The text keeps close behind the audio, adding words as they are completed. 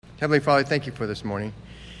Heavenly Father, thank you for this morning.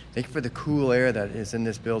 Thank you for the cool air that is in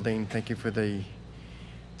this building. Thank you for the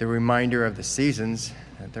reminder of the seasons,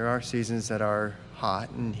 that there are seasons that are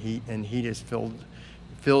hot and heat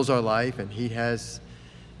fills our life, and heat has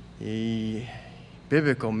the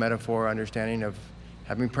biblical metaphor understanding of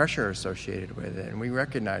having pressure associated with it. And we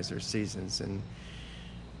recognize there's seasons. And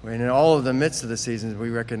in all of the midst of the seasons,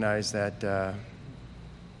 we recognize that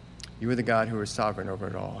you are the God who is sovereign over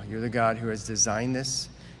it all. You're the God who has designed this.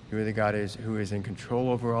 You are the God who is in control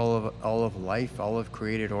over all of life, all of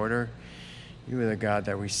created order. You are the God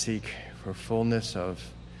that we seek for fullness of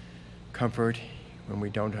comfort when we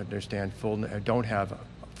don't have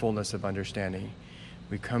fullness of understanding.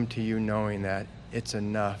 We come to you knowing that it's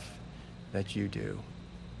enough that you do.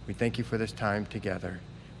 We thank you for this time together.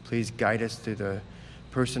 Please guide us through the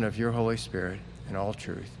person of your Holy Spirit in all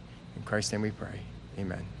truth. In Christ's name we pray.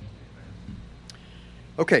 Amen.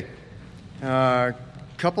 Okay.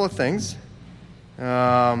 Couple of things. There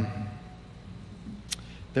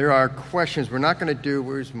are questions. We're not going to do,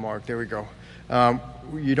 where's Mark? There we go.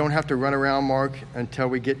 You don't have to run around, Mark, until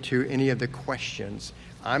we get to any of the questions.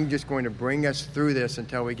 I'm just going to bring us through this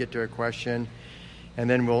until we get to a question, and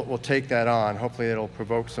then we'll take that on. Hopefully it'll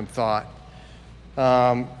provoke some thought.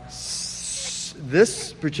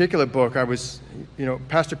 This particular book,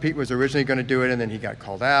 Pastor Pete was originally going to do it, and then he got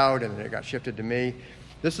called out, and then it got shifted to me.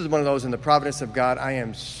 This is one of those in the providence of God. I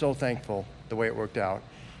am so thankful the way it worked out,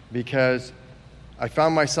 because I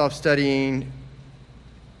found myself studying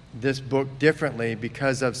this book differently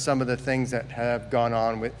because of some of the things that have gone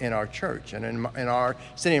on in our church and in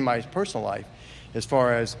my personal life, as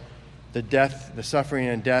far as the suffering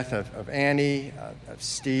and death of Annie, of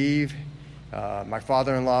Steve. My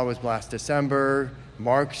father-in-law was last December.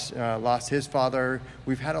 Mark's lost his father.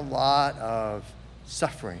 We've had a lot of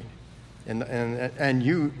suffering. And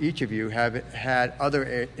each of you have had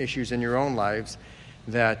other issues in your own lives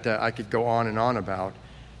that I could go on and on about.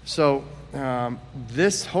 So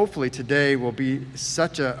this, hopefully today, will be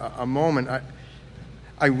such a moment.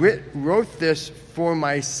 I wrote this for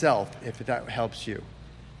myself, if that helps you.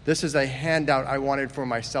 This is a handout I wanted for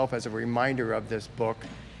myself as a reminder of this book.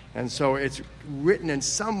 And so it's written in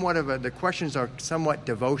the questions are somewhat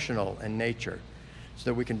devotional in nature, so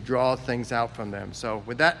that we can draw things out from them. So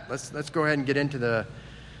with that, let's go ahead and get into the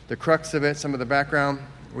crux of it, some of the background.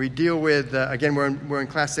 We deal with, again, we're in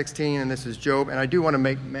class 16, and this is Job. And I do want to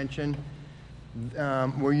make mention,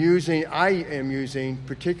 I am using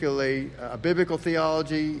particularly a biblical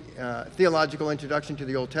theology, theological introduction to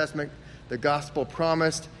the Old Testament, the Gospel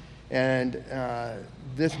Promised. And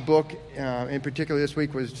this book, in particular this week,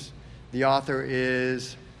 the author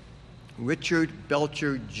is Richard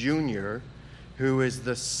Belcher Jr., who is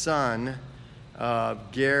the son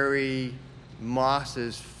of Gary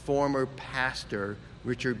Moss's former pastor,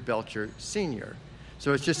 Richard Belcher Sr.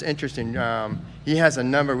 So it's just interesting.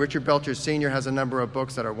 Richard Belcher Sr. has a number of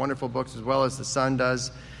books that are wonderful books, as well as the son does.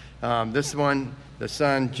 This one, the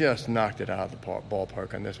son just knocked it out of the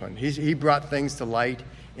ballpark on this one. He brought things to light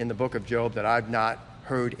in the book of Job that I've not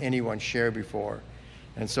heard anyone share before.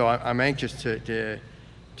 And so I'm anxious to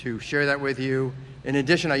share that with you. In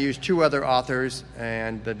addition, I used two other authors,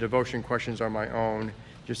 and the devotion questions are my own,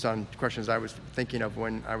 just on questions I was thinking of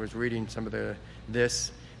when I was reading some of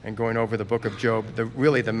this and going over the book of Job.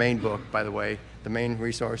 Really the main book, by the way, the main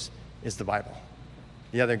resource is the Bible.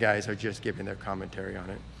 The other guys are just giving their commentary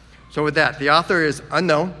on it. So with that, the author is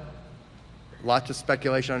unknown. Lots of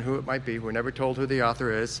speculation on who it might be. We're never told who the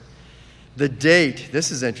author is. The date,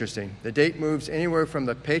 this is interesting. The date moves anywhere from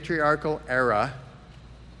the patriarchal era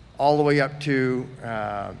all the way up to,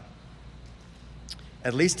 at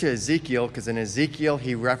least to Ezekiel, because in Ezekiel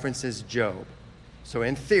he references Job. So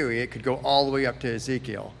in theory, it could go all the way up to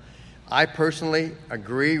Ezekiel. I personally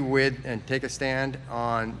agree with and take a stand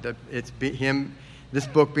on this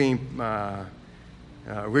book being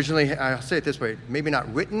originally, I'll say it this way, maybe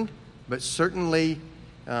not written, but certainly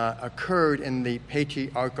occurred in the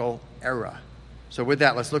patriarchal era. So with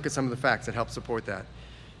that, let's look at some of the facts that help support that.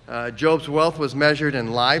 Job's wealth was measured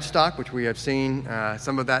in livestock, which we have seen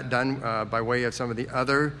some of that done by way of some of the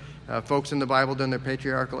other folks in the Bible during the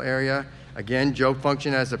patriarchal era. Again, Job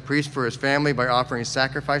functioned as a priest for his family by offering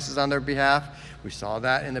sacrifices on their behalf. We saw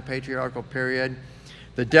that in the patriarchal period.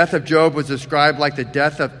 The death of Job was described like the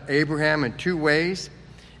death of Abraham in two ways.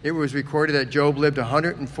 It was recorded that Job lived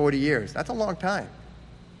 140 years. That's a long time,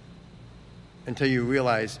 until you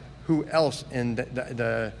realize who else in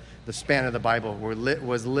the span of the Bible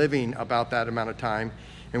was living about that amount of time.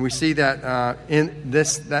 And we see that the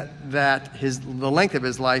length of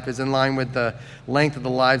his life is in line with the length of the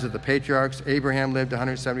lives of the patriarchs. Abraham lived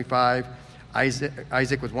 175.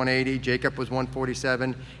 Isaac was 180, Jacob was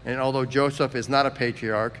 147, and although Joseph is not a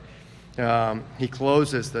patriarch, he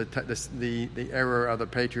closes the era of the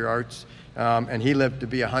patriarchs, and he lived to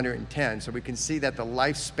be 110. So we can see that the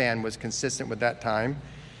lifespan was consistent with that time.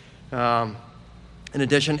 In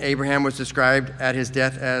addition, Abraham was described at his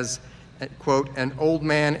death as, quote, an old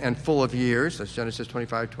man and full of years. That's Genesis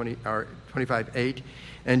 25:8.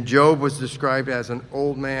 And Job was described as an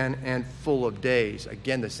old man and full of days.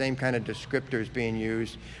 Again, the same kind of descriptors being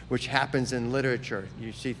used, which happens in literature.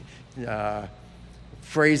 You see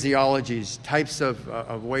phraseologies, types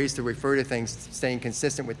of ways to refer to things staying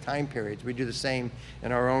consistent with time periods. We do the same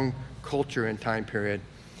in our own culture and time period.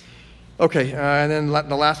 Okay, and then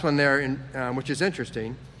the last one there, which is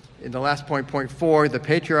interesting. In the last point 4, the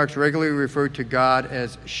patriarchs regularly referred to God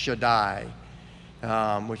as Shaddai,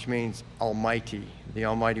 which means Almighty, the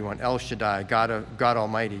Almighty One, El Shaddai, God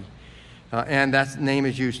Almighty. And that name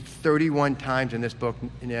is used 31 times in this book.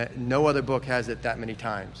 No other book has it that many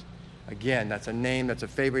times. Again, that's a name, that's a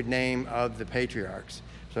favorite name of the patriarchs.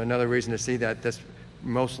 So another reason to see that this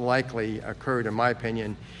most likely occurred, in my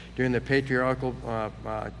opinion, during the patriarchal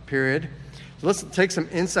period. So let's take some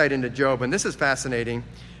insight into Job, and this is fascinating.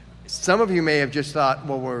 Some of you may have just thought,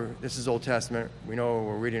 well, this is Old Testament. We know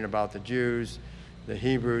we're reading about the Jews, the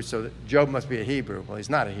Hebrews, so Job must be a Hebrew. Well, he's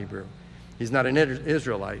not a Hebrew. He's not an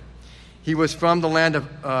Israelite. He was from the land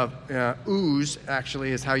of Uz,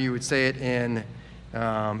 actually, is how you would say it in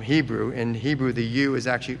Hebrew. In Hebrew, the U is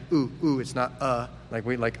actually U. It's not like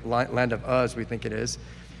land of Uz, we think it is.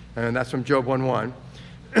 And that's from Job 1:1.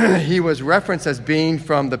 He was referenced as being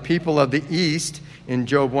from the people of the east in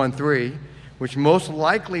Job 1:3, which most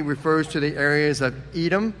likely refers to the areas of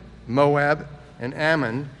Edom, Moab, and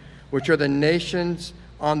Ammon, which are the nations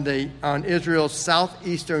on Israel's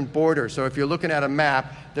southeastern border. So if you're looking at a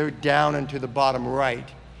map, they're down into the bottom right.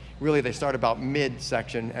 Really, they start about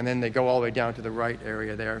mid-section, and then they go all the way down to the right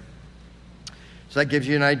area there. So that gives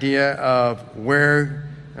you an idea of where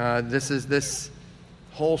this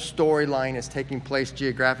whole storyline is taking place,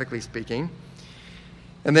 geographically speaking.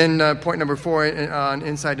 And then point number 4 on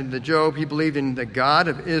insight into Job, he believed in the God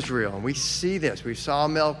of Israel. And we see this. We saw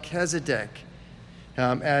Melchizedek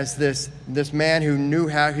as this man who knew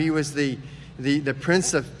how he was the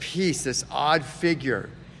Prince of Peace, this odd figure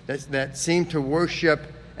that seemed to worship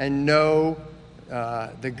and know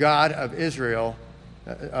the God of Israel,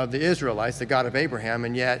 of the Israelites, the God of Abraham,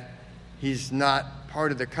 and yet he's not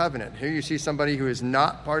part of the covenant. Here you see somebody who is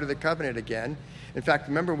not part of the covenant again. In fact,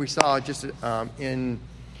 remember we saw just in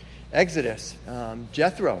Exodus,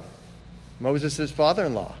 Jethro, Moses'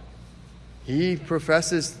 father-in-law. He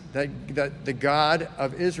professes that the God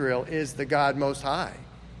of Israel is the God Most High,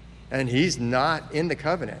 and he's not in the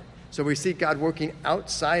covenant. So we see God working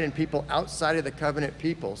outside and people outside of the covenant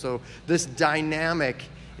people. So this dynamic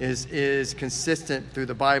is consistent through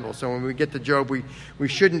the Bible. So when we get to Job, we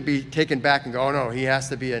shouldn't be taken back and go, oh no, he has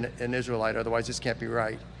to be an Israelite, otherwise this can't be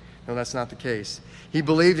right. No, that's not the case. He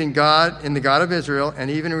believed in God, in the God of Israel, and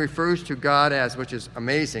even refers to God as, which is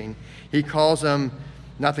amazing, he calls him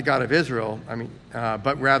not the God of Israel,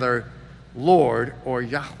 but rather Lord or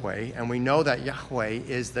Yahweh, and we know that Yahweh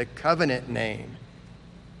is the covenant name.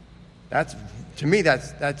 To me,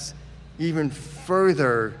 that's even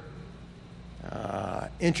further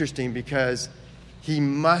interesting, because he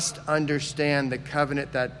must understand the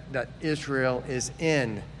covenant that Israel is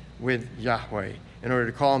in with Yahweh in order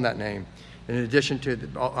to call him that name, in addition to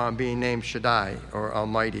being named Shaddai or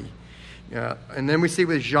Almighty. And then we see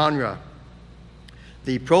with genre,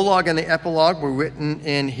 the prologue and the epilogue were written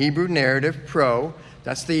in Hebrew narrative pro.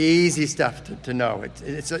 That's the easy stuff to know.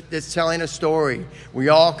 It's telling a story. We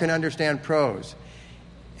all can understand prose.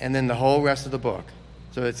 And then the whole rest of the book.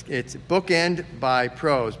 So it's bookend by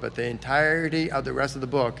prose, but the entirety of the rest of the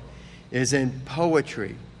book is in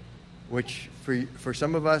poetry, which for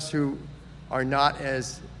some of us who are not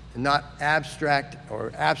abstract,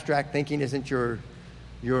 or abstract thinking isn't your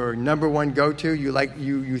number one go-to,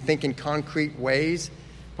 you think in concrete ways,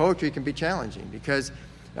 poetry can be challenging, because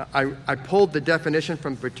I pulled the definition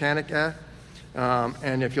from Britannica,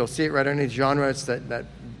 and if you'll see it right underneath genre, it's that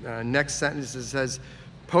next sentence. It says,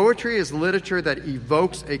 poetry is literature that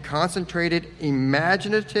evokes a concentrated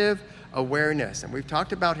imaginative awareness. And we've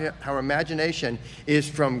talked about how imagination is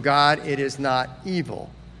from God, it is not evil.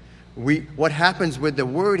 What happens with the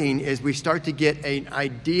wording is we start to get an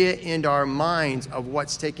idea in our minds of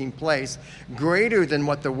what's taking place greater than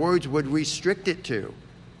what the words would restrict it to.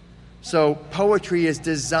 So poetry is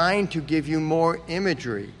designed to give you more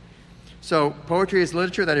imagery. So poetry is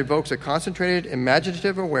literature that evokes a concentrated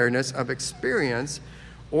imaginative awareness of experience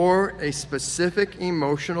or a specific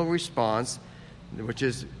emotional response, which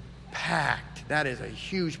is packed. That is a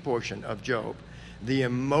huge portion of Job. The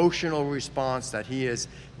emotional response that he is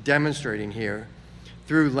demonstrating here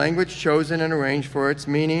through language chosen and arranged for its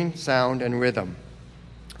meaning, sound, and rhythm.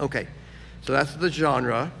 Okay, so that's the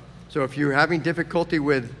genre. So if you're having difficulty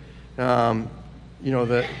with, all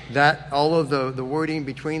of the wording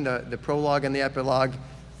between the prologue and the epilogue,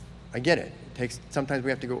 I get it. Sometimes we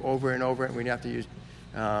have to go over and over it, and we have to use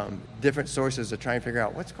different sources to try and figure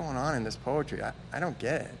out what's going on in this poetry. I don't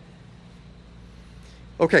get it.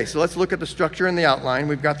 Okay, so let's look at the structure and the outline.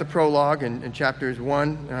 We've got the prologue in chapters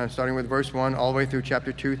 1, starting with verse 1, all the way through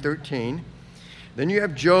chapter 2, 13. Then you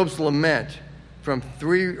have Job's lament. From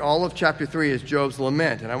 3, all of chapter 3 is Job's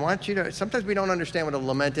lament. And I want you to, sometimes we don't understand what a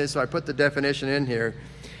lament is, so I put the definition in here.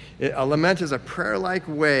 A lament is a prayer-like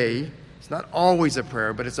way. It's not always a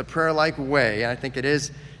prayer, but it's a prayer-like way. And I think it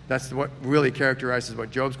is. That's what really characterizes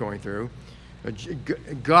what Job's going through.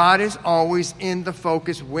 God is always in the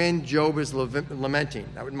focus when Job is lamenting.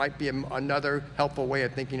 That might be another helpful way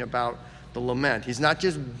of thinking about the lament. He's not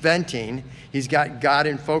just venting. He's got God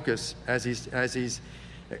in focus as he's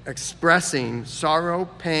expressing sorrow,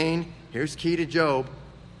 pain. Here's key to Job: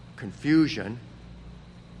 confusion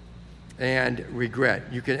and regret.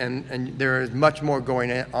 And there is much more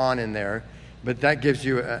going on in there, but that gives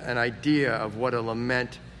you an idea of what a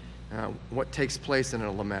lament, what takes place in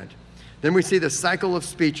a lament. Then we see the cycle of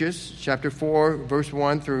speeches, chapter 4, verse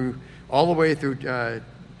 1 through all the way through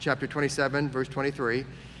chapter 27, verse 23.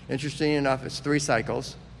 Interesting enough, it's 3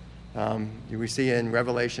 cycles. We see in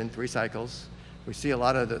Revelation 3 cycles. We see a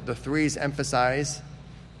lot of the threes emphasize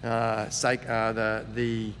what's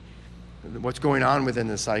going on within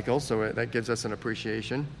the cycle, so that gives us an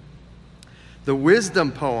appreciation. The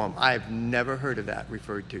wisdom poem, I've never heard of that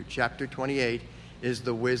referred to. Chapter 28 is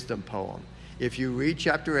the wisdom poem. If you read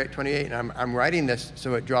chapter 28, and I'm writing this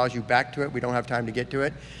so it draws you back to it, we don't have time to get to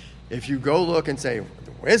it. If you go look and say,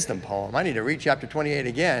 the wisdom poem, I need to read chapter 28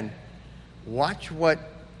 again, watch what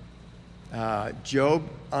Job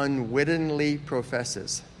unwittingly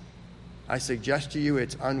professes. I suggest to you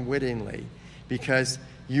it's unwittingly, because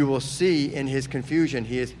you will see in his confusion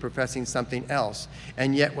he is professing something else.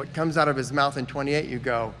 And yet what comes out of his mouth in 28, you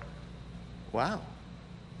go, wow.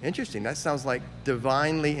 Interesting. That sounds like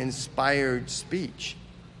divinely inspired speech.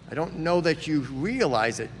 I don't know that you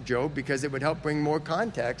realize it, Job, because it would help bring more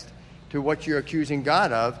context to what you're accusing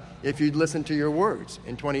God of if you'd listen to your words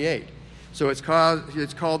in 28. So it's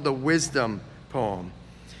called the wisdom poem.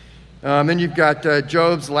 Then you've got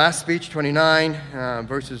Job's last speech, 29,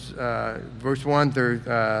 verse 1 through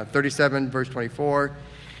 37, verse 24.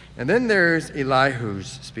 And then there's Elihu's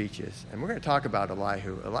speeches. And we're going to talk about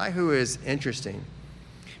Elihu. Elihu is interesting.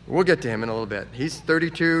 We'll get to him in a little bit. He's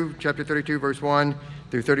chapter 32, verse 1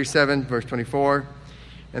 through 37, verse 24.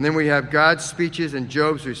 And then we have God's speeches and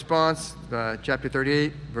Job's response, chapter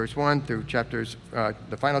 38, verse 1 through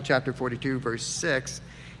the final chapter 42, verse 6.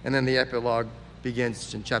 And then the epilogue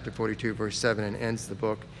begins in chapter 42, verse 7, and ends the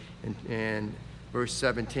book in verse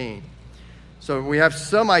 17. So we have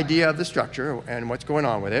some idea of the structure and what's going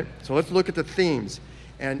on with it. So let's look at the themes.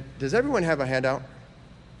 And does everyone have a handout?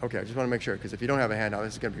 Okay, I just want to make sure, because if you don't have a handout,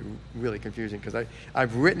 this is going to be really confusing, because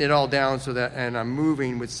I've written it all down and I'm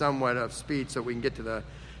moving with somewhat of speed so we can get to the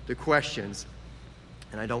questions.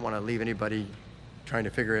 And I don't want to leave anybody trying to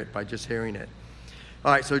figure it by just hearing it.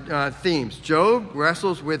 All right, so themes. Job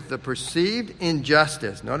wrestles with the perceived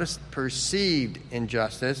injustice. Notice perceived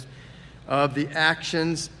injustice of the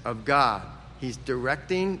actions of God. He's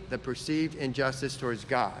directing the perceived injustice towards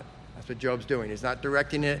God. That's what Job's doing. He's not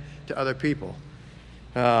directing it to other people.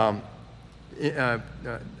 Let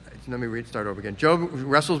me start over again. Job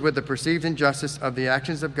wrestles with the perceived injustice of the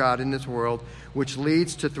actions of God in this world, which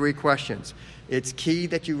leads to 3 questions. It's key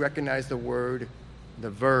that you recognize the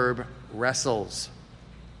verb wrestles.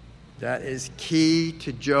 That is key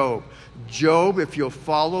to Job. Job, if you'll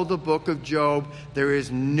follow the book of Job, there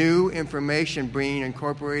is new information being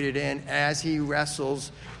incorporated in as he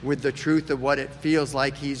wrestles with the truth of what it feels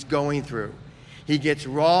like he's going through. He gets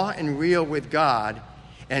raw and real with God,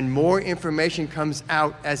 and more information comes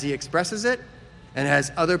out as he expresses it, and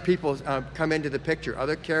as other people come into the picture,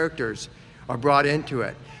 other characters are brought into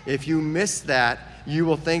it. If you miss that, you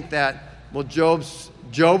will think that, well, Job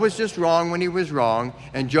was just wrong when he was wrong,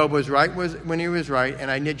 and Job was right when he was right, and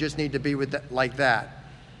I just need to be with that, like that.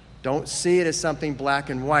 Don't see it as something black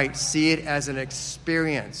and white. See it as an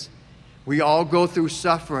experience. We all go through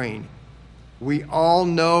suffering. We all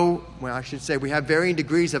know, we have varying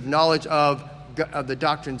degrees of knowledge of the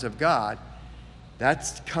doctrines of God,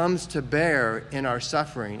 That comes to bear in our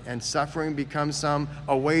suffering, and suffering becomes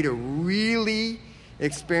a way to really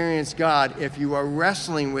experience God if you are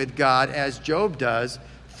wrestling with God as Job does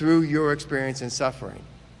through your experience in suffering.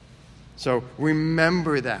 So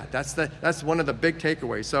remember that. That's one of the big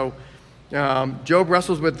takeaways. So Job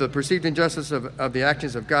wrestles with the perceived injustice of the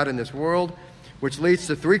actions of God in this world, which leads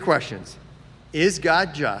to 3 questions. Is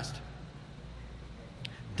God just?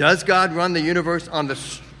 Does God run the universe on the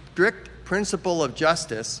strict principle of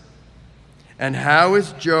justice? And how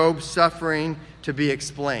is Job's suffering to be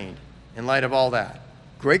explained in light of all that?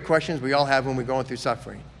 Great questions we all have when we're going through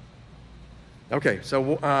suffering. Okay,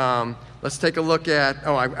 so let's take a look at...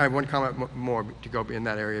 I have one comment more to go in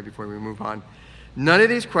that area before we move on. None of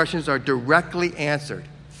these questions are directly answered.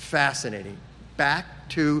 Fascinating. Back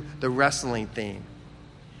to the wrestling theme.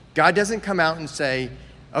 God doesn't come out and say,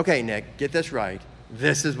 okay, Nick, get this right.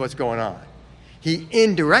 This is what's going on. He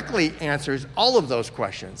indirectly answers all of those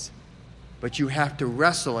questions, but you have to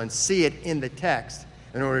wrestle and see it in the text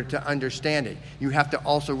in order to understand it. You have to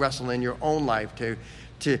also wrestle in your own life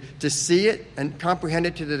to see it and comprehend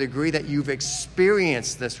it to the degree that you've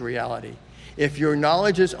experienced this reality. If your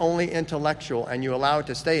knowledge is only intellectual and you allow it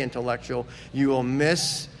to stay intellectual, you will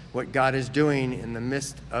miss what God is doing in the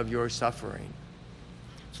midst of your suffering.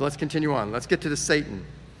 So let's continue on. Let's get to the Satan.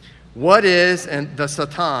 What is and the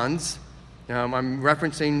Satans? I'm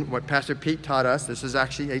referencing what Pastor Pete taught us. This is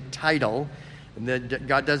actually a title.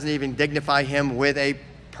 God doesn't even dignify him with a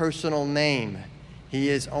personal name. He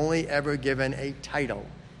is only ever given a title.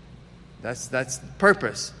 That's the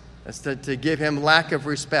purpose. That's to give him lack of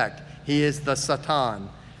respect. He is the Satan.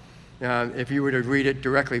 If you were to read it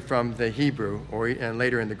directly from the Hebrew and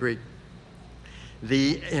later in the Greek,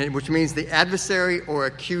 which means the adversary or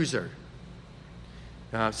accuser.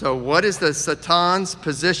 So what is the Satan's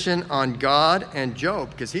position on God and Job?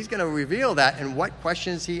 Because he's going to reveal that in what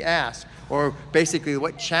questions he asks, or basically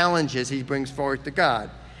what challenges he brings forth to God.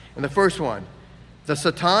 And the first one, the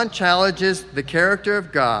Satan challenges the character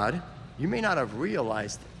of God. You may not have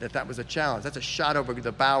realized that was a challenge. That's a shot over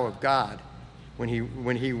the bow of God when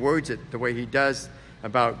he words it the way he does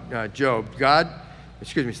about Job.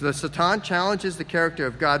 So the Satan challenges the character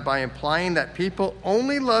of God by implying that people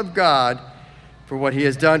only love God for what he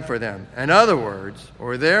has done for them. In other words,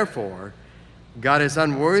 or therefore, God is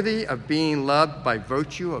unworthy of being loved by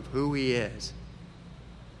virtue of who he is.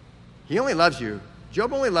 He only loves you.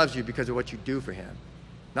 Job only loves you because of what you do for him,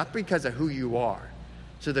 not because of who you are.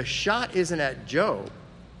 So the shot isn't at Job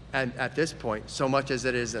at this point so much as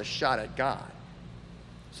it is a shot at God.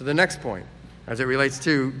 So the next point, as it relates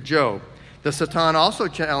to Job, the Satan also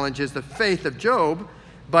challenges the faith of Job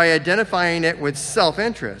by identifying it with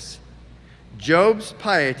self-interest. Job's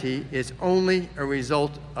piety is only a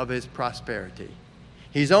result of his prosperity.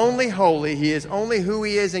 He's only holy. He is only who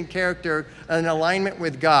he is in character and alignment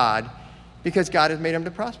with God because God has made him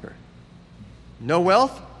to prosper. No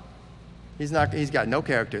wealth, he's got no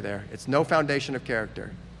character there. It's no foundation of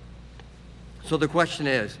character. So the question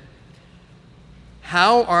is,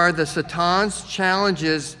 how are the Satan's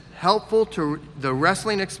challenges helpful to the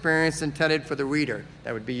wrestling experience intended for the reader?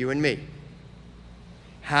 That would be you and me.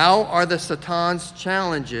 How are the Satan's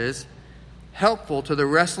challenges helpful to the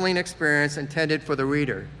wrestling experience intended for the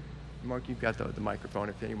reader? Mark, you've got the microphone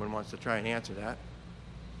if anyone wants to try and answer that.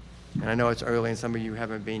 And I know it's early and some of you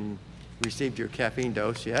haven't received your caffeine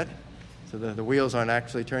dose yet, so the wheels aren't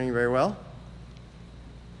actually turning very well.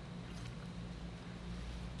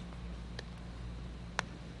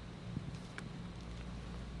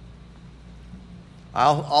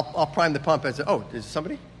 I'll prime the pump and say, is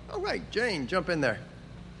somebody? Oh, right, Jane, jump in there.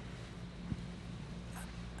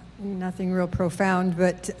 Nothing real profound,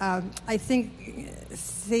 but I think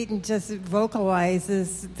Satan just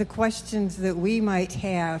vocalizes the questions that we might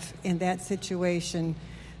have in that situation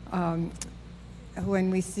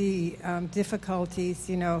when we see difficulties.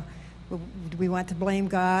 We want to blame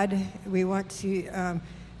God. We want to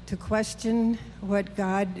question what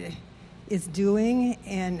God is doing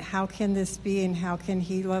and how can this be and how can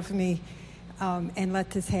he love me and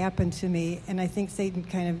let this happen to me. And I think Satan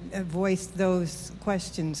kind of voiced those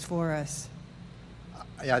questions for us.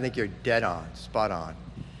 I think you're dead on, spot on.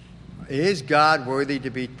 Is God worthy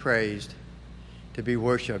to be praised, to be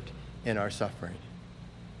worshipped in our suffering?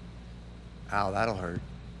 Ow, that'll hurt.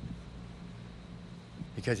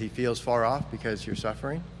 Because he feels far off because you're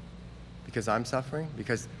suffering? Because I'm suffering?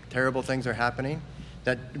 Because terrible things are happening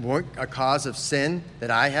that weren't a cause of sin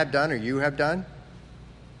that I have done or you have done?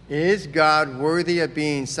 Is God worthy of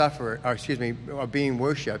being of being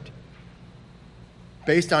worshipped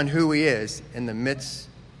based on who he is in the midst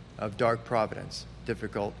of dark providence,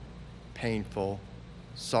 difficult, painful,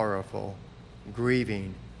 sorrowful,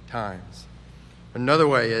 grieving times. Another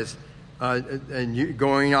way is,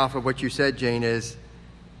 going off of what you said, Jane, is,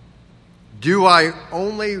 do I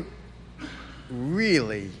only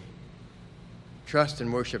really trust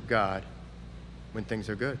and worship God when things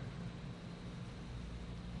are good?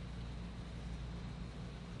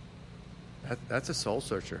 That's a soul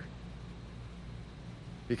searcher.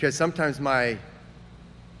 Because sometimes my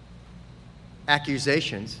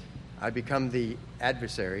accusations, I become the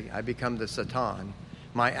adversary, I become the Satan,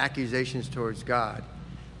 my accusations towards God,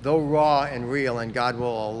 though raw and real, and God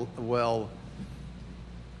will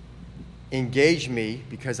engage me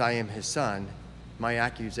because I am his son, my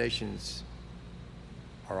accusations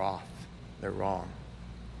are off. They're wrong.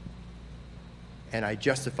 And I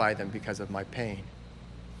justify them because of my pain.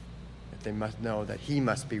 That they must know that he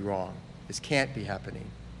must be wrong. This can't be happening.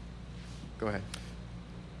 Go ahead.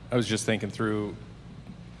 I was just thinking through,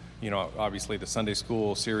 obviously the Sunday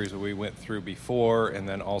school series that we went through before, and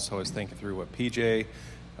then also I was thinking through what PJ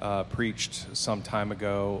preached some time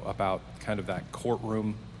ago about kind of that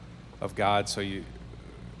courtroom of God. So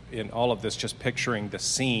in all of this, just picturing the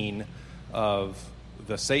scene of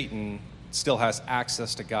the Satan still has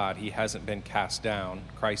access to God. He hasn't been cast down.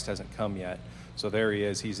 Christ hasn't come yet. So there he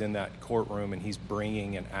is. He's in that courtroom, and he's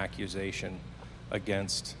bringing an accusation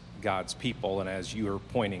against God's people. And as you are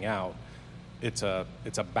pointing out, it's a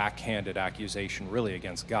backhanded accusation really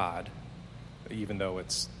against God, even though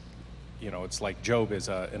it's like Job is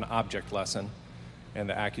an object lesson and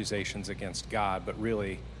the accusations against God, but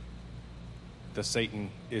really the Satan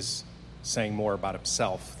is saying more about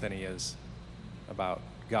himself than he is about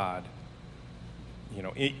God.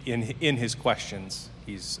 In his questions,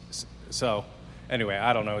 so anyway,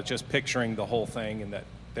 I don't know, it's just picturing the whole thing, and that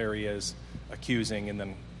there he is accusing, and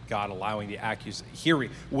then God allowing the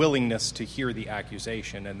willingness to hear the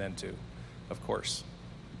accusation, and then to, of course,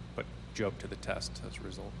 put Job to the test as a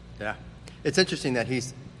result. Yeah. It's interesting that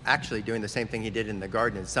he's actually doing the same thing he did in the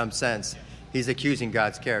garden in some sense. He's accusing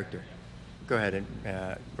God's character. Go ahead,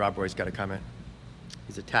 and Rob Roy's got a comment.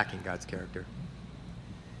 He's attacking God's character.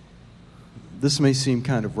 This may seem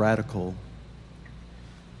kind of radical.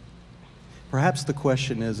 Perhaps the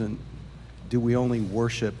question isn't, do we only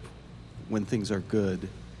worship when things are good?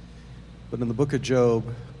 But in the book of Job,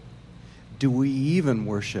 do we even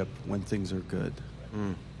worship when things are good?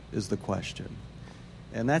 Is the question.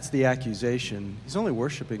 And that's the accusation. He's only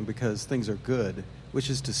worshiping because things are good, which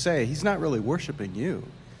is to say, he's not really worshiping you.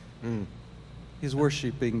 He's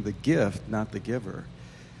worshiping the gift, not the giver.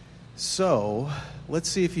 So, let's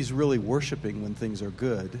see if he's really worshiping when things are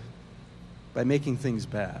good by making things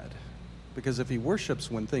bad. Because if he worships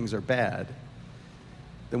when things are bad,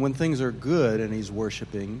 then when things are good and he's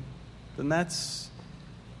worshiping, then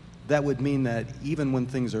that would mean that even when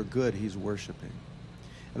things are good, he's worshiping.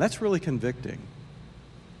 And that's really convicting.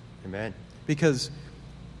 Amen. Because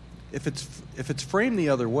if it's framed the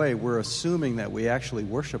other way, we're assuming that we actually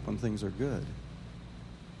worship when things are good.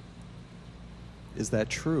 Is that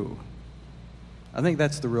true? I think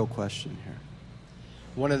that's the real question here.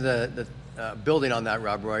 One of the building on that,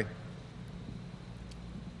 Rob Roy,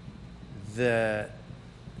 the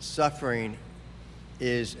suffering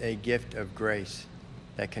is a gift of grace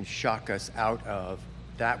that can shock us out of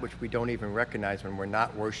that which we don't even recognize when we're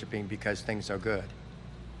not worshiping because things are good.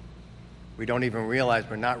 We don't even realize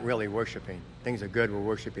we're not really worshiping. Things are good, we're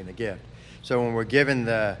worshiping the gift. So when we're given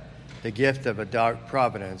the gift of a dark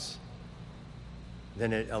providence,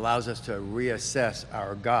 then it allows us to reassess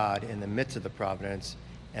our God in the midst of the providence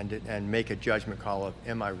and make a judgment call of,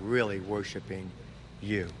 am I really worshiping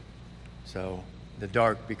you? So the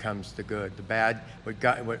dark becomes the good. The bad,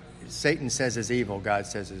 what Satan says is evil, God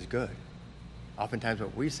says is good. Oftentimes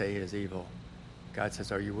what we say is evil, God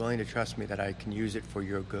says, are you willing to trust me that I can use it for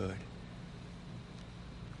your good?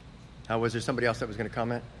 Now, was there somebody else that was going to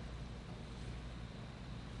comment?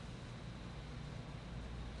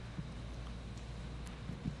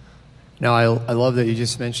 No, I love that you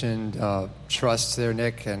just mentioned trust there,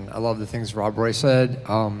 Nick, and I love the things Rob Roy said.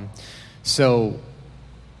 So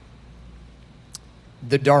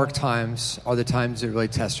the dark times are the times that really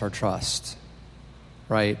test our trust,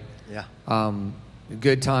 right? Yeah.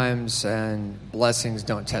 Good times and blessings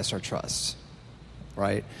don't test our trust,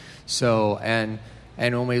 right? So, and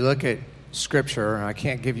when we look at Scripture, and I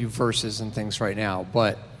can't give you verses and things right now,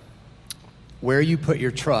 but where you put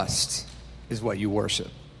your trust is what you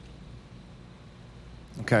worship.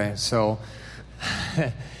 Okay, so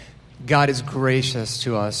God is gracious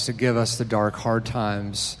to us to give us the dark, hard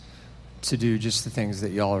times to do just the things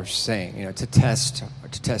that y'all are saying, to test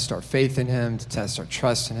our faith in Him, to test our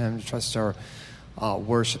trust in Him, to trust our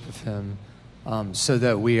worship of Him. so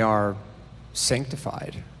that we are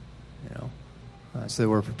sanctified, so that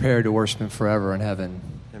we're prepared to worship Him forever in heaven.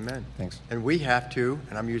 Amen. Thanks. And we have to,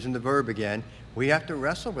 and I'm using the verb again, we have to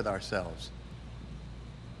wrestle with ourselves.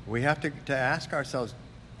 We have to ask ourselves,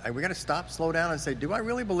 we got to stop, slow down, and say, do I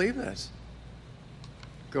really believe this?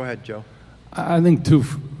 Go ahead, Joe. I think, too,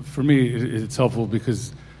 for me, it's helpful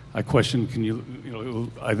because I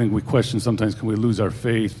question, I think we question sometimes, can we lose our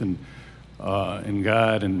faith in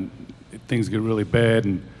God, and things get really bad.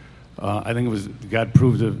 And I think it was God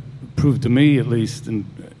proved to me, at least, in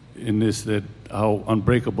this, that how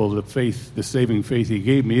unbreakable the saving faith He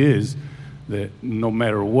gave me is, that no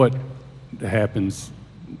matter what happens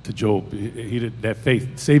to Job, that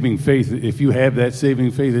faith, saving faith, if you have that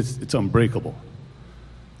saving faith, it's unbreakable.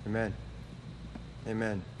 Amen.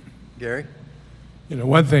 Amen. Gary?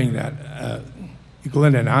 One thing that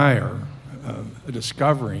Glenn and I are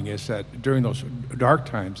discovering is that during those dark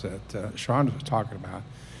times that Sean was talking about,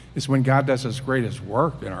 is when God does His greatest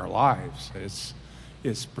work in our lives.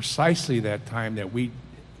 It's precisely that time that we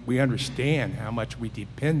understand how much we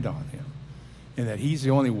depend on Him, and that He's the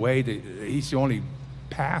only He's the only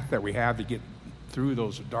path that we have to get through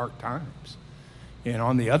those dark times. And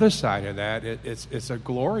on the other side of that, it's a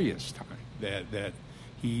glorious time that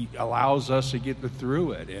He allows us to get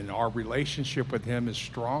through it, and our relationship with Him is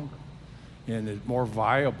stronger and it's more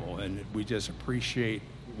viable, and we just appreciate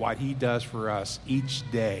what He does for us each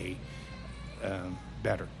day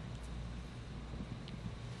better.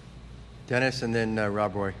 Dennis, and then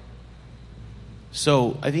Rob Roy.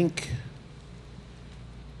 So I think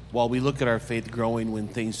while we look at our faith growing when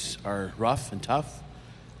things are rough and tough,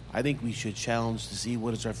 I think we should challenge to see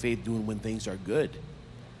what is our faith doing when things are good,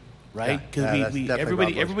 right? Because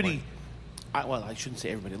everybody. I shouldn't say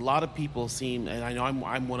everybody. A lot of people seem, and I know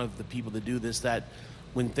I'm one of the people that do this, that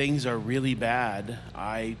when things are really bad,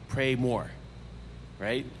 I pray more,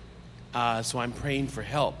 right? So I'm praying for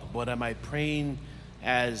help. But am I praying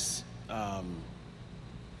as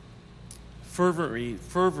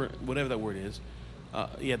fervent, whatever that word is?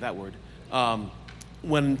 That word.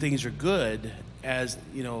 When things are good, as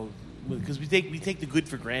because we take the good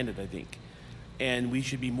for granted, I think. And we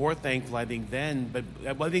should be more thankful, I think, then. But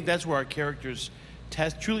I think that's where our characters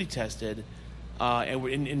truly tested. And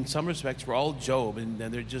in some respects, we're all Job, and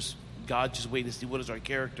they're just God just waiting to see what is our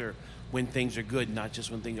character when things are good, not just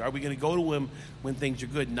when things are we going to go to Him when things are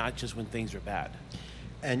good, not just when things are bad.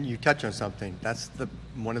 And you touch on something. That's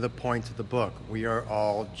one of the points of the book. We are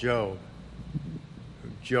all Job.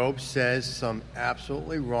 Job says some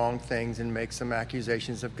absolutely wrong things and makes some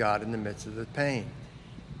accusations of God in the midst of the pain.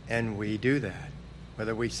 And we do that.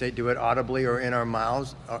 Whether we do it audibly or in our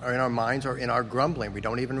mouths, or in our minds, or in our grumbling. We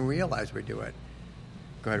don't even realize we do it.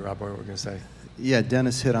 Go ahead, Rob, what were we going to say? Yeah,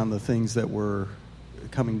 Dennis hit on the things that were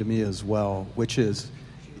coming to me as well, which is,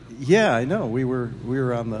 yeah, I know, we were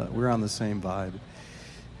on the same vibe.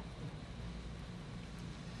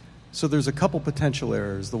 So there's a couple potential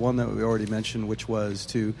errors. The one that we already mentioned, which was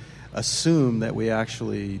to assume that we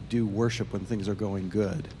actually do worship when things are going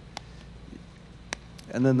good.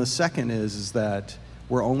 And then the second is that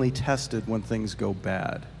we're only tested when things go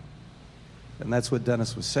bad. And that's what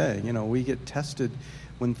Dennis was saying. We get tested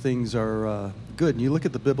when things are good. And you look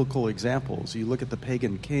at the biblical examples. You look at the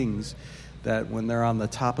pagan kings that when they're on the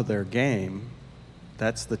top of their game,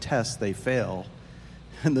 that's the test they fail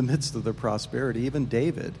in the midst of their prosperity. Even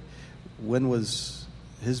David, when was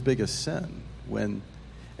his biggest sin? And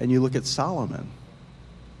you look at Solomon.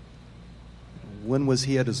 When was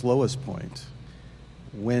he at his lowest point?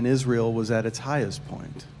 When Israel was at its highest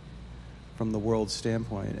point from the world's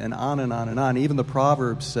standpoint, and on and on and on. Even the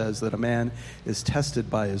Proverbs says that a man is tested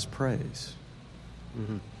by his praise.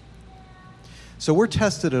 Mm-hmm. So we're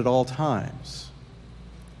tested at all times,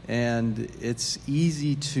 and it's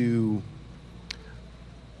easy to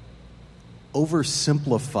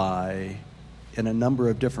oversimplify in a number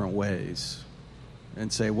of different ways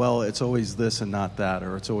and say, well, it's always this and not that,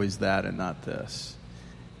 or it's always that and not this.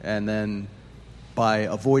 And then by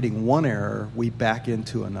avoiding one error, we back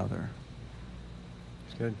into another.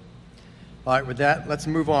 That's good. All right, with that, let's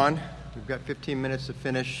move on. We've got 15 minutes to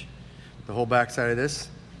finish the whole backside of this,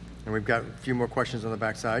 and we've got a few more questions on the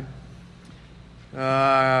backside.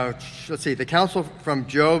 Let's see. The counsel from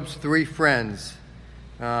Job's three friends.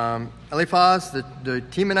 Eliphaz, the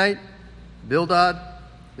Temanite, Bildad,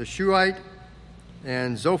 the Shuhite,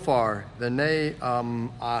 and Zophar, the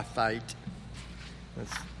Naamathite.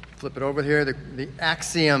 Let's flip it over here. The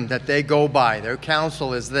axiom that they go by, their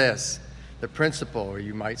counsel is this. The principle, or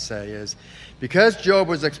you might say, is because Job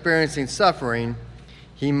was experiencing suffering,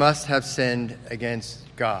 he must have sinned against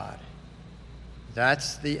God.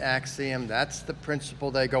 That's the axiom. That's the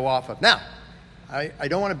principle they go off of. Now, I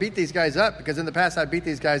don't want to beat these guys up, because in the past I beat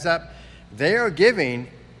these guys up. They are giving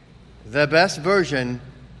the best version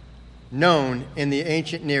known in the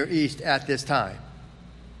ancient Near East at this time.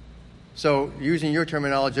 So, using your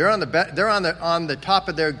terminology, they're on the top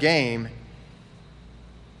of their game.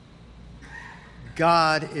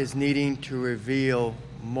 God is needing to reveal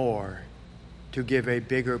more, to give a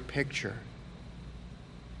bigger picture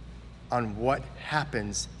on what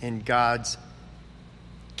happens in God's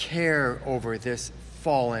care over this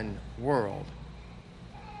fallen world.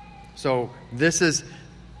 So this is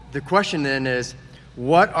the question then is,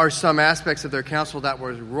 what are some aspects of their counsel that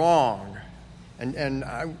was wrong? And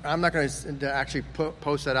I'm not going to actually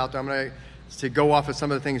post that out there. I'm going to go off of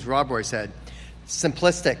some of the things Rob Roy said.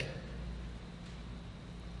 Simplistic.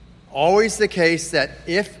 Always the case that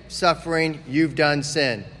if suffering, you've done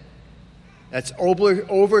sin. That's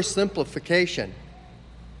oversimplification.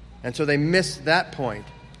 And so they miss that point.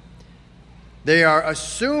 They are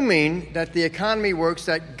assuming that the economy works,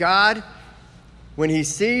 that God, when he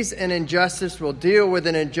sees an injustice, will deal with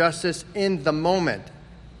an injustice in the moment.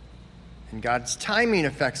 And God's timing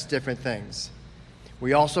affects different things.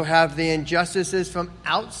 We also have the injustices from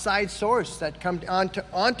outside source that come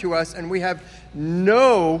onto us, and we have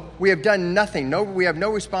done nothing. We have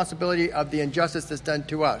no responsibility of the injustice that's done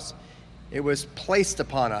to us. It was placed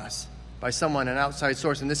upon us by someone, an outside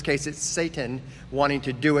source. In this case, it's Satan wanting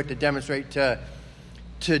to do it to demonstrate to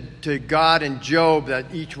God and Job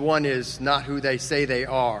that each one is not who they say they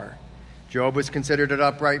are. Job was considered an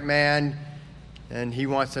upright man, and he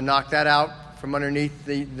wants to knock that out from underneath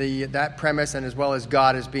that premise, and as well as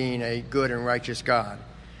God as being a good and righteous God.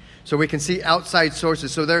 So we can see outside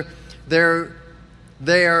sources. So they're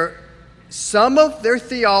some of their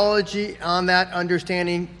theology on that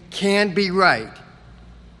understanding can be right,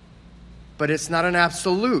 but it's not an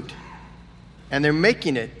absolute, and they're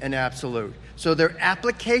making it an absolute. So their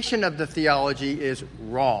application of the theology is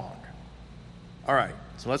wrong. All right,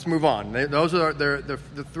 so let's move on. Those are the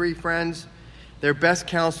three friends. Their best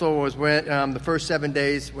counsel was when the first 7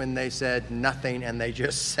 days when they said nothing and they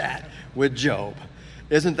just sat with Job.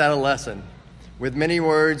 Isn't that a lesson? With many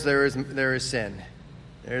words, there is sin.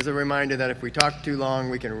 There's a reminder that if we talk too long,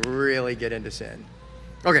 we can really get into sin.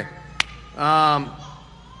 Okay.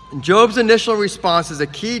 Job's initial response is a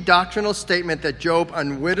key doctrinal statement that Job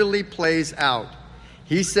unwittingly plays out.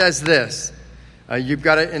 He says this. You've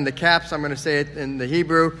got it in the caps. I'm going to say it in the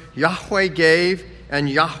Hebrew. Yahweh gave, and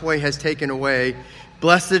Yahweh has taken away.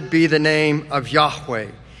 Blessed be the name of Yahweh.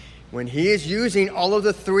 When he is using all of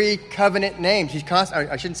the three covenant names,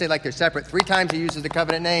 I shouldn't say like they're separate. 3 times he uses the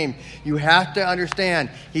covenant name. You have to understand,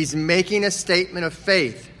 he's making a statement of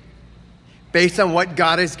faith based on what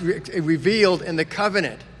God has revealed in the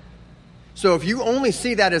covenant. So if you only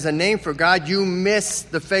see that as a name for God, you miss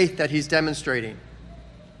the faith that he's demonstrating.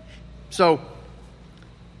 So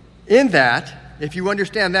in that, if you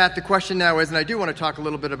understand that, the question now is, and I do want to talk a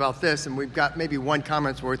little bit about this, and we've got maybe one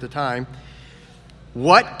comment's worth of time.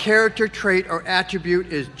 What character trait or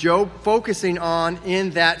attribute is Job focusing on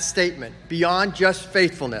in that statement, beyond just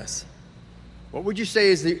faithfulness? What would you say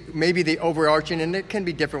is maybe the overarching, and it can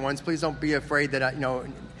be different ones. Please don't be afraid that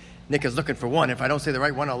Nick is looking for one. If I don't say the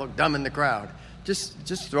right one, I'll look dumb in the crowd.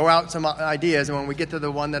 Just throw out some ideas, and when we get to the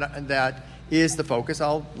one that is the focus,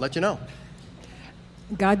 I'll let you know.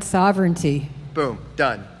 God's sovereignty. Boom,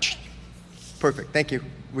 done. Perfect. Thank you.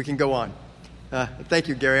 We can go on. Thank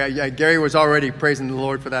you, Gary. Gary was already praising the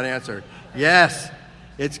Lord for that answer. Yes,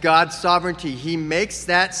 it's God's sovereignty. He makes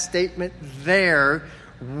that statement there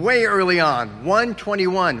way early on,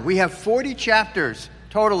 1:21. We have 40 chapters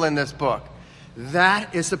total in this book.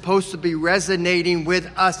 That is supposed to be resonating with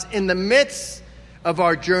us in the midst of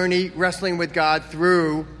our journey wrestling with God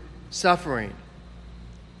through suffering.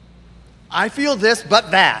 I feel this,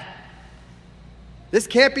 but that. This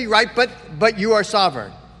can't be right, but you are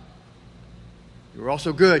sovereign. You are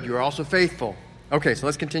also good. You are also faithful. Okay, so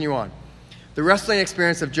let's continue on. The wrestling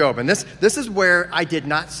experience of Job. And this is where I did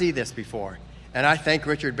not see this before. And I thank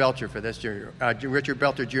Richard Belter for this, Richard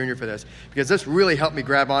Belter Jr. for this, because this really helped me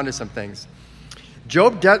grab onto some things.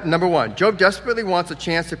 Number one, Job desperately wants a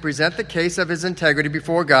chance to present the case of his integrity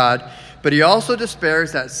before God, but he also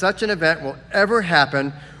despairs that such an event will ever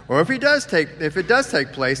happen, or if it does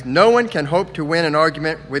take place, no one can hope to win an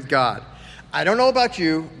argument with God. I don't know about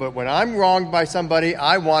you, but when I'm wronged by somebody,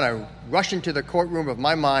 I want to rush into the courtroom of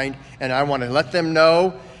my mind, and I want to let them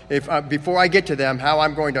know, before I get to them, how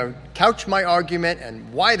I'm going to couch my argument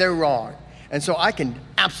and why they're wrong. And so I can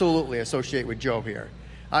absolutely associate with Job here.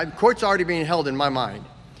 Court's already being held in my mind.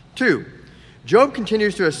 2, Job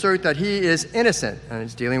continues to assert that he is innocent, and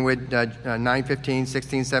it's dealing with 9, 15,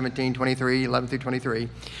 16, 17, 23, 11 through 23,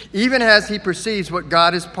 even as he perceives what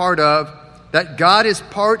God is part of, that God is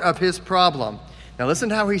part of his problem. Now listen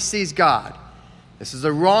to how he sees God. This is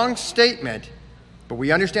a wrong statement, but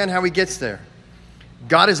we understand how he gets there.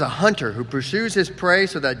 God is a hunter who pursues his prey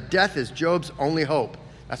so that death is Job's only hope.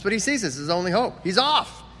 That's what he sees as his only hope. He's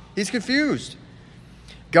off. He's confused.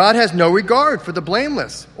 God has no regard for the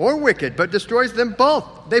blameless or wicked, but destroys them both.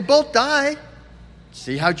 They both die.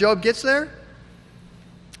 See how Job gets there?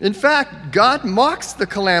 In fact, God mocks the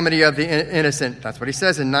calamity of the innocent. That's what he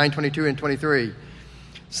says in 9:22 and 23.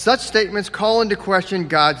 Such statements call into question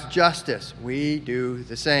God's justice. We do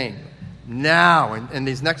the same. Now, in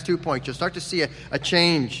these next 2 points, you'll start to see a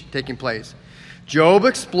change taking place. Job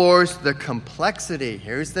explores the complexity.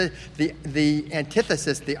 Here's the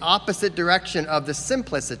antithesis, the opposite direction of the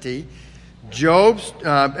simplicity. Job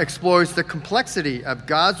explores the complexity of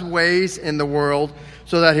God's ways in the world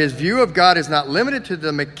so that his view of God is not limited to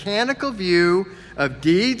the mechanical view of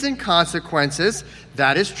deeds and consequences.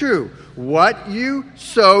 That is true. What you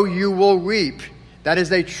sow, you will reap. That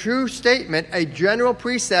is a true statement, a general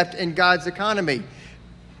precept in God's economy.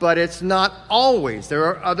 But it's not always. There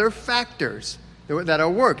are other factors that are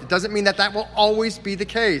work. It doesn't mean that will always be the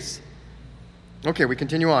case. Okay, we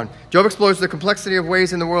continue on. Job explores the complexity of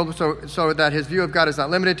ways in the world so that his view of God is not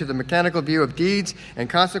limited to the mechanical view of deeds and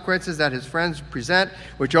consequences that his friends present,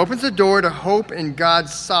 which opens the door to hope in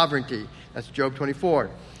God's sovereignty. That's Job 24.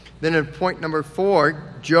 Then in point number 4,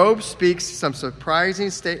 Job speaks some surprising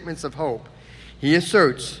statements of hope. He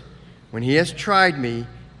asserts, when he has tried me,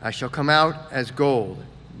 I shall come out as gold.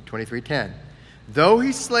 23:10. Though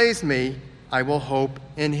he slays me, I will hope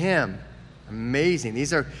in him. Amazing.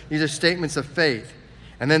 These are statements of faith.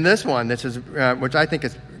 And then this one, which I think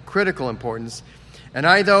is critical importance. And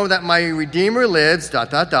I know that my Redeemer lives,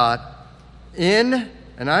 in,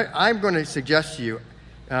 and I'm going to suggest to you,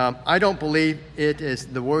 I don't believe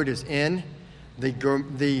the word is in.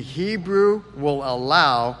 The Hebrew will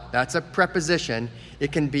allow, that's a preposition,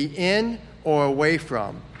 it can be in or away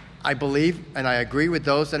from. I believe, and I agree with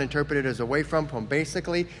those that interpret it as away from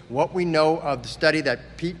basically what we know of the study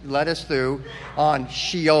that Pete led us through on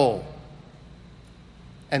Sheol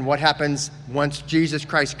and what happens once Jesus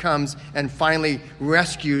Christ comes and finally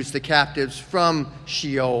rescues the captives from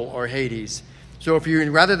Sheol or Hades. So if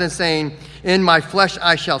you, rather than saying, in my flesh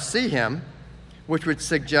I shall see him, which would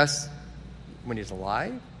suggest when he's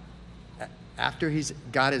alive, after he's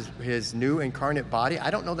got his new incarnate body,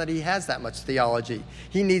 I don't know that he has that much theology.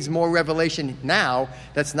 He needs more revelation now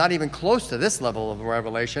that's not even close to this level of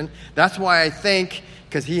revelation. That's why I think,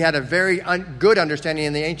 because he had a very good understanding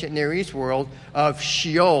in the ancient Near East world of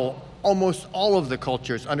Sheol, almost all of the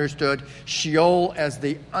cultures understood Sheol as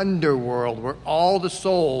the underworld, where all the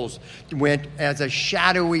souls went as a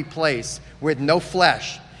shadowy place with no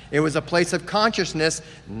flesh. It was a place of consciousness,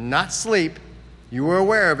 not sleep. You were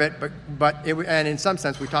aware of it, but and in some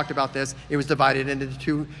sense, we talked about this, it was divided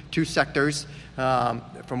into two sectors.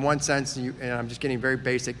 From one sense, and I'm just getting very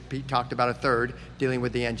basic, Pete talked about a third, dealing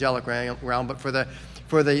with the angelic realm, but for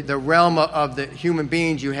the realm of the human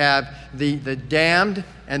beings, you have the damned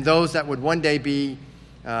and those that would one day be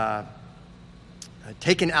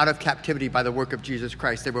taken out of captivity by the work of Jesus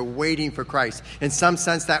Christ. They were waiting for Christ. In some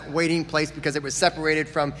sense, that waiting place, because it was separated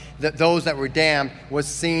from those that were damned, was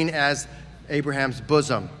seen as Abraham's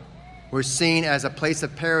bosom. We're seen as a place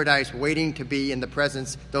of paradise waiting to be in the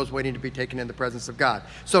presence, those waiting to be taken in the presence of God.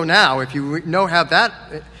 So now, if you have that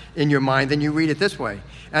in your mind, then you read it this way.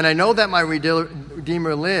 And I know that my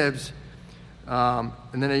Redeemer lives, and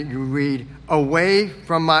then you read, away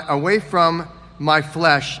from my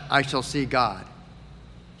flesh I shall see God.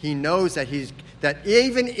 He knows that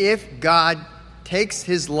even if God takes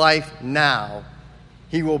his life now,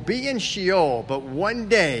 he will be in Sheol, but one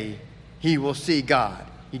day he will see God.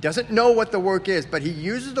 He doesn't know what the work is, but he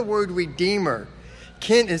uses the word redeemer.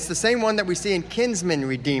 It's the same one that we see in kinsman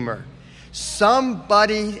redeemer.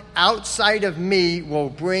 Somebody outside of me will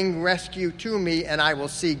bring rescue to me, and I will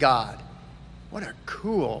see God. What a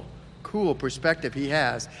cool perspective he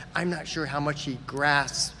has. I'm not sure how much he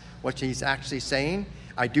grasps what he's actually saying.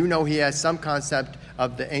 I do know he has some concept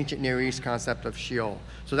of the ancient Near East concept of Sheol.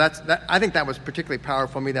 So I think that was particularly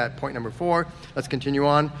powerful for me, that point number 4. Let's continue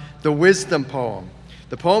on. The wisdom poem.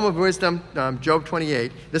 The poem of wisdom, Job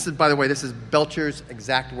 28. This is, by the way, this is Belcher's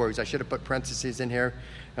exact words. I should have put parentheses in here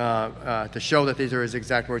to show that these are his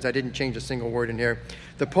exact words. I didn't change a single word in here.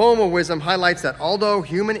 The poem of wisdom highlights that although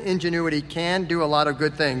human ingenuity can do a lot of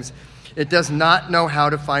good things, it does not know how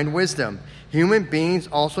to find wisdom. Human beings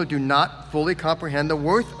also do not fully comprehend the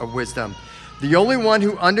worth of wisdom. The only one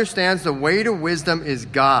who understands the way to wisdom is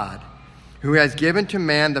God, who has given to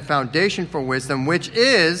man the foundation for wisdom, which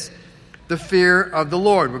is the fear of the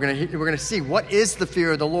Lord. We're going to see what is the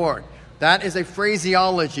fear of the Lord. That is a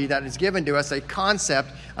phraseology that is given to us, a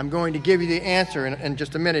concept. I'm going to give you the answer in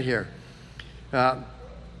just a minute here.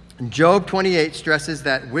 Job 28 stresses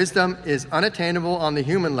that wisdom is unattainable on the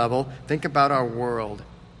human level. Think about our world.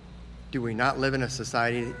 Do we not live in a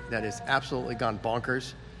society that has absolutely gone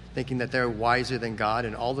bonkers, thinking that they're wiser than God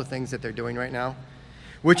and all the things that they're doing right now?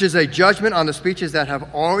 Which is a judgment on the speeches that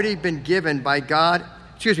have already been given by Job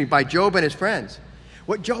and his friends.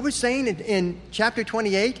 What Job is saying in chapter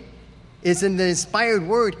 28 is in the inspired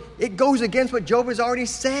word. It goes against what Job has already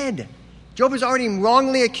said. Job has already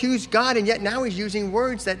wrongly accused God, and yet now he's using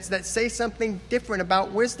words that say something different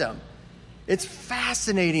about wisdom. It's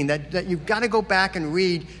fascinating that you've got to go back and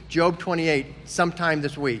read Job 28 sometime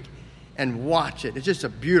this week and watch it. It's just a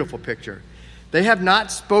beautiful picture. They have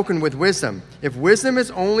not spoken with wisdom. If wisdom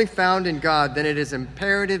is only found in God, then it is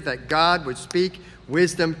imperative that God would speak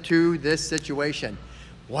wisdom to this situation.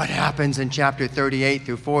 What happens in chapter 38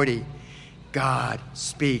 through 40? God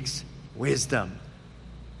speaks wisdom.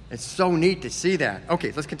 It's so neat to see that.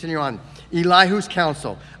 Okay, let's continue on. Elihu's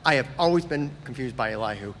counsel. I have always been confused by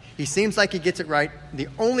Elihu. He seems like he gets it right. The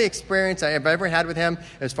only experience I have ever had with him,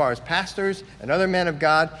 as far as pastors and other men of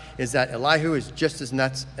God, is that Elihu is just as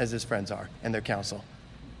nuts as his friends are and their counsel.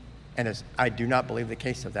 And I do not believe the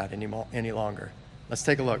case of that any longer. Let's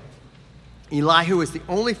take a look. Elihu is the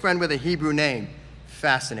only friend with a Hebrew name.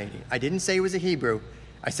 Fascinating. I didn't say he was a Hebrew.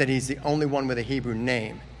 I said he's the only one with a Hebrew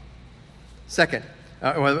name. Second,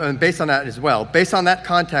 based on that as well, based on that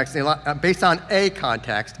context, based on a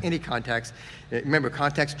context, any context, remember,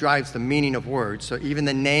 context drives the meaning of words, so even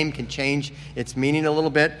the name can change its meaning a little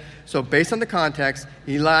bit. So based on the context,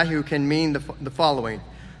 Elihu can mean the following.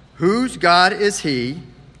 Whose God is he,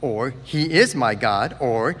 or he is my God,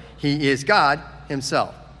 or he is God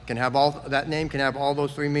himself. That name can have all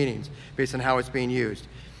those three meanings based on how it's being used.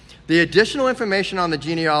 The additional information on the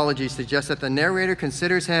genealogy suggests that the narrator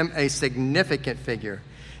considers him a significant figure.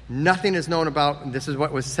 Nothing is known about, this is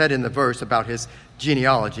what was said in the verse about his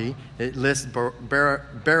genealogy. It lists it would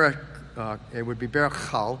be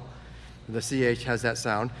Berachal. The CH has that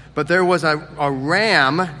sound. But there was a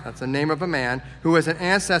Ram, that's the name of a man, who was an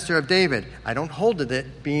ancestor of David. I don't hold to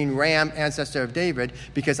it being Ram, ancestor of David,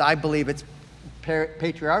 because I believe it's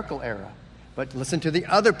patriarchal era. But listen to the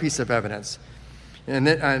other piece of evidence. And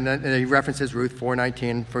then he references Ruth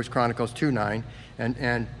 4:19, 1 Chronicles 2:9,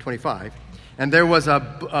 and 25. And there was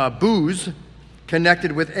a Booz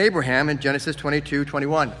connected with Abraham in Genesis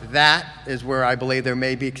 22:21. That is where I believe there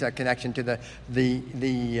may be a connection to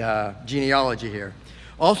the genealogy here.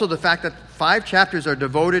 Also, the fact that 5 chapters are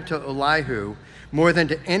devoted to Elihu more than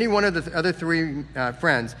to any one of the other 3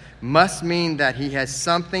 friends must mean that he has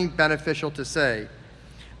something beneficial to say.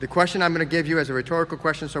 The question I'm going to give you as a rhetorical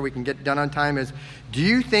question so we can get done on time is, do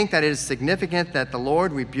you think that it is significant that the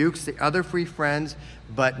Lord rebukes the other 3 friends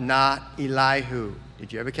but not Elihu?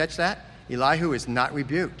 Did you ever catch that? Elihu is not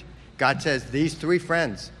rebuked. God says these 3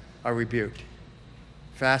 friends are rebuked.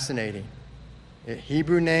 Fascinating. A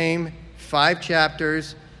Hebrew name, 5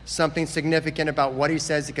 chapters, something significant about what he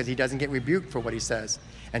says because he doesn't get rebuked for what he says.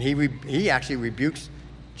 And he actually rebukes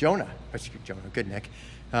Jonah. Good, Nick.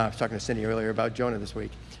 I was talking to Cindy earlier about Jonah this week.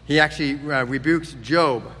 He actually rebukes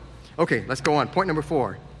Job. Okay, let's go on. Point number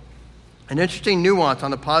 4. An interesting nuance on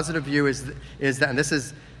the positive view is that, and this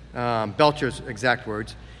is Belcher's exact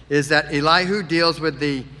words, is that Elihu deals with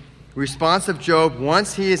the response of Job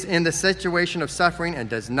once he is in the situation of suffering and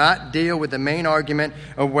does not deal with the main argument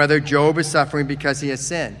of whether Job is suffering because he has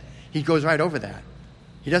sinned. He goes right over that.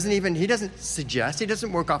 He doesn't suggest, he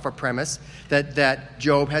doesn't work off a premise that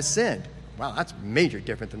Job has sinned. Wow, that's major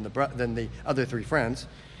different than the other 3 friends.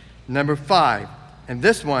 Number 5, and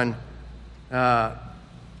this one,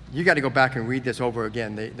 you got to go back and read this over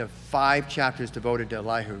again. The 5 chapters devoted to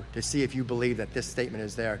Elihu to see if you believe that this statement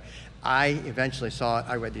is there. I eventually saw it.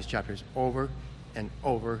 I read these chapters over and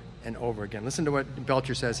over and over again. Listen to what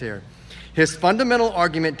Belcher says here. His fundamental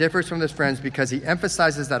argument differs from his friends because he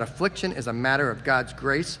emphasizes that affliction is a matter of God's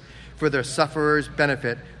grace for the sufferer's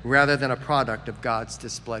benefit rather than a product of God's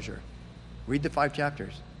displeasure. Read the 5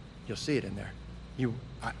 chapters. You'll see it in there.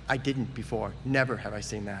 I didn't before. Never have I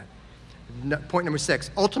seen that. Point number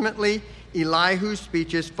 6. Ultimately, Elihu's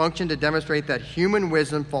speeches function to demonstrate that human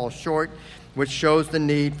wisdom falls short, which shows the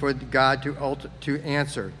need for God to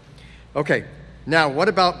answer. Okay, now what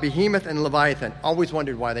about Behemoth and Leviathan? Always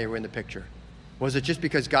wondered why they were in the picture. Was it just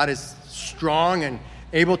because God is strong and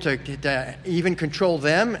able to even control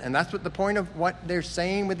them? And that's what the point of what they're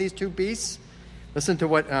saying with these 2 beasts? Listen to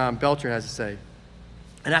what Belcher has to say.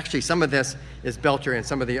 And actually, some of this is Belcher and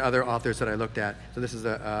some of the other authors that I looked at. So this is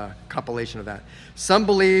a compilation of that. Some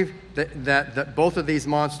believe that both of these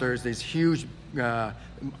monsters, these huge,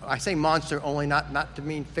 I say monster only not to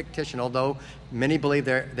mean fictitious, although many believe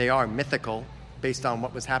they are mythical based on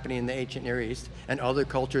what was happening in the ancient Near East, and other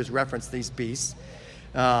cultures reference these beasts.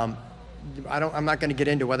 I'm not going to get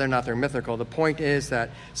into whether or not they're mythical. The point is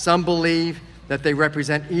that some believe that they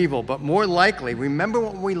represent evil, but more likely, remember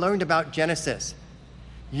what we learned about Genesis.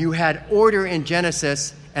 You had order in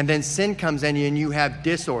Genesis, and then sin comes in and you have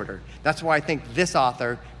disorder. That's why I think this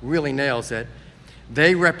author really nails it.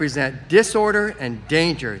 They represent disorder and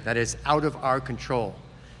danger that is out of our control.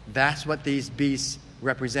 That's what these beasts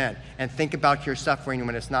represent. And think about your suffering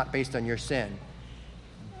when it's not based on your sin.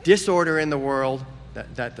 Disorder in the world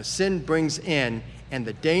that the sin brings in, and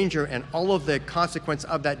the danger and all of the consequence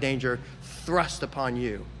of that danger thrust upon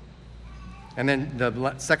you. And then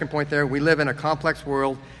the second point there, we live in a complex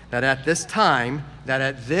world that at this time,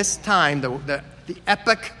 the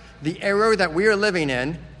epoch, the era that we are living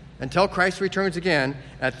in, until Christ returns again,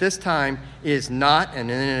 at this time is not,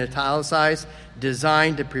 and in italicized,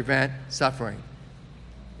 designed to prevent suffering.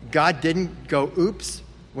 God didn't go oops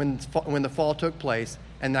when the fall took place,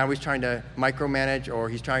 and now he's trying to micromanage, or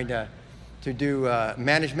he's trying to do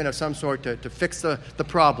management of some sort to fix the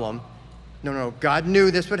problem. No, God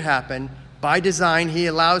knew this would happen. By design, he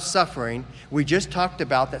allows suffering. We just talked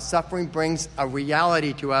about that suffering brings a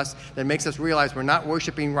reality to us that makes us realize we're not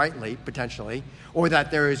worshiping rightly, potentially, or that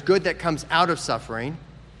there is good that comes out of suffering.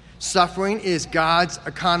 Suffering is God's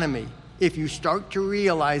economy. If you start to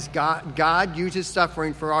realize God uses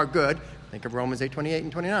suffering for our good, think of Romans 8:28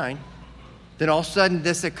 and 29, then all of a sudden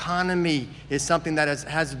this economy is something that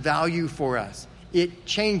has value for us. It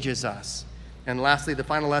changes us. And lastly, the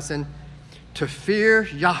final lesson, to fear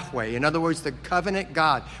Yahweh, in other words, the covenant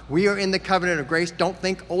God. We are in the covenant of grace. Don't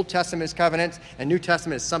think Old Testament is covenants and New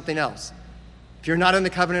Testament is something else. If you're not in the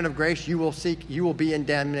covenant of grace, you will be in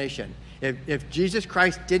damnation. If Jesus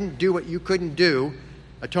Christ didn't do what you couldn't do,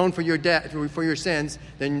 atone for your debt, for your sins,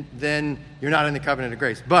 then you're not in the covenant of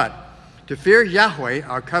grace. But to fear Yahweh,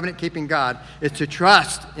 our covenant-keeping God, is to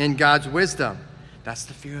trust in God's wisdom. That's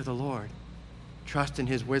the fear of the Lord. Trust in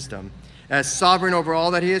his wisdom. As sovereign over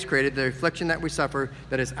all that he has created, the affliction that we suffer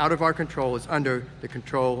that is out of our control is under the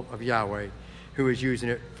control of Yahweh, who is using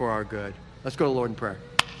it for our good. Let's go to the Lord in prayer.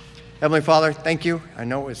 Heavenly Father, thank you. I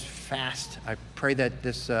know it was fast. I pray that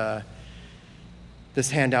this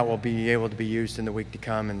handout will be able to be used in the week to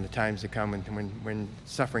come and the times to come when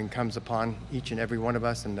suffering comes upon each and every one of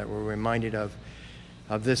us, and that we're reminded of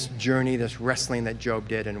this journey, this wrestling that Job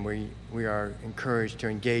did, and we are encouraged to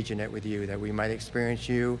engage in it with you, that we might experience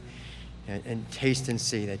you and taste and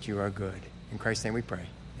see that you are good. In Christ's name we pray.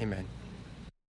 Amen.